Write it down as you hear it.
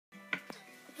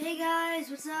Hey guys,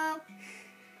 what's up?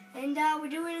 And we're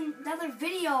doing another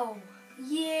video.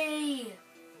 Yay!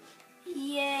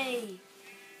 Yay!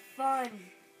 Fun,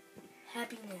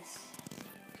 happiness,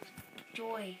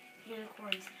 joy,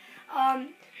 unicorns.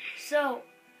 I'm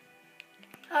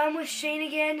with Shane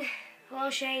again. Hello,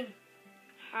 Shane.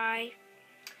 Hi.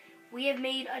 We have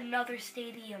made another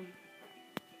stadium.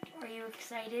 Are you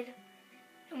excited?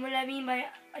 And what I mean by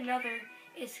another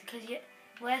is because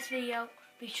last video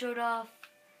we showed off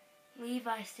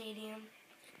Levi Stadium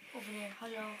over there.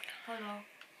 Hello.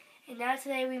 And now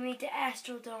today we made the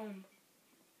Astro Dome.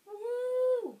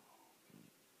 Woo!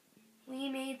 We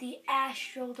made the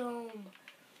Astro Dome.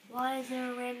 Why is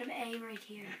there a random A right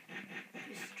here?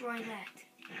 Destroy that.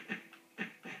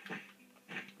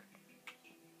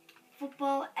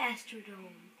 Football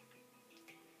Astrodome.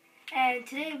 And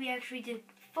today we actually did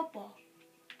football.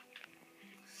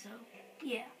 So,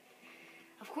 yeah.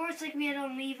 Of course, like we had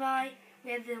on Levi,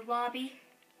 we have the lobby.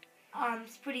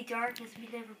 It's pretty dark because we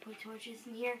never put torches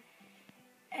in here.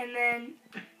 And then,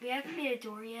 we haven't made a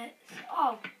door yet. So,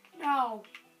 oh, no.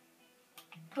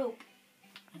 Poop.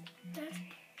 That's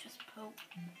just poop.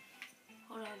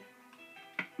 Hold on.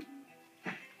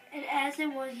 And as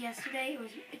it was yesterday,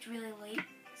 it's really late.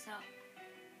 So,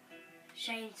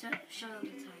 Shane, show them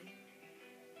the time.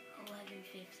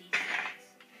 11:56.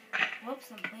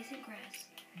 Whoops, I'm placing grass.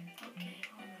 Okay,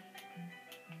 hold on.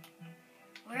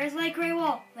 Where's my gray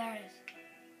wall? There it is.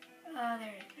 Oh,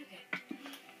 there it is. Okay.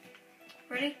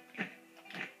 Ready?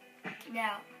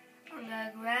 Now, I'm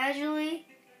gonna gradually,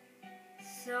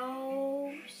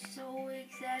 so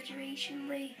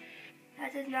exaggerationally.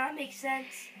 That does not make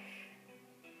sense.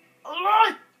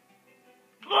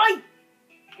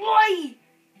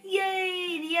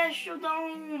 Yay, the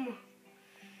Astrodome!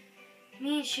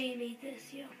 Me and Shane made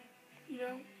this, yo. You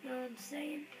know what I'm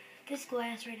saying? This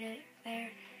glass right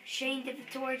there. Shane did the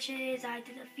torches, I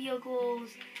did the field goals,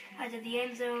 I did the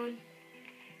end zone.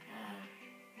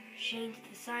 Shane did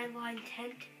the sideline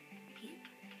tent.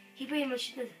 He pretty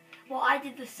much did, well, I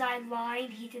did the sideline,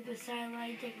 he did the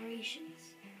sideline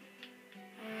decorations.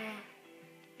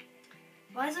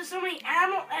 Why is there so many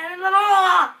animals?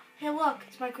 Hey, look,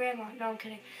 it's my grandma. No, I'm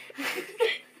kidding.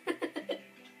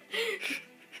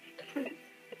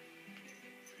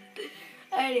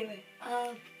 Anyway,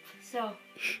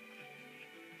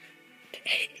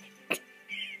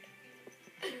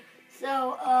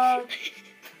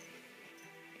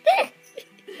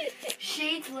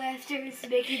 Shane's laughter is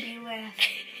making me laugh.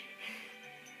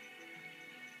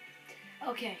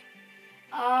 Okay,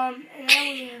 and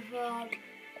then we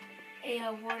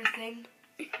have, a water thing.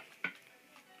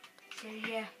 So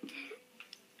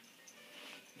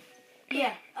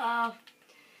yeah, I'm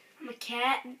a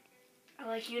cat. I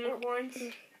like unicorns,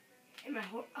 and a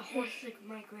horse is like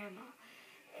my grandma.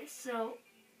 And so,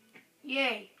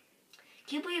 yay!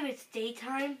 Can you believe it's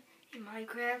daytime in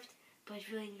Minecraft, but it's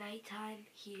really nighttime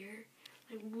here?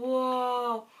 Like,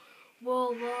 whoa,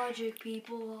 logic,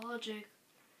 people, logic.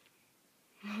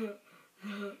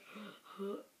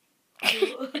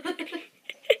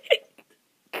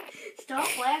 Stop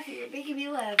laughing, you're making me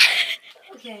laugh.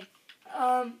 Okay,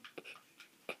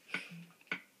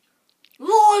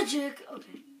 logic!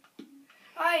 Okay.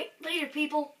 Alright, later,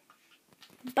 people.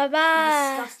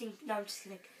 Bye-bye. Disgusting. No, I'm just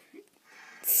kidding.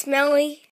 Smelly.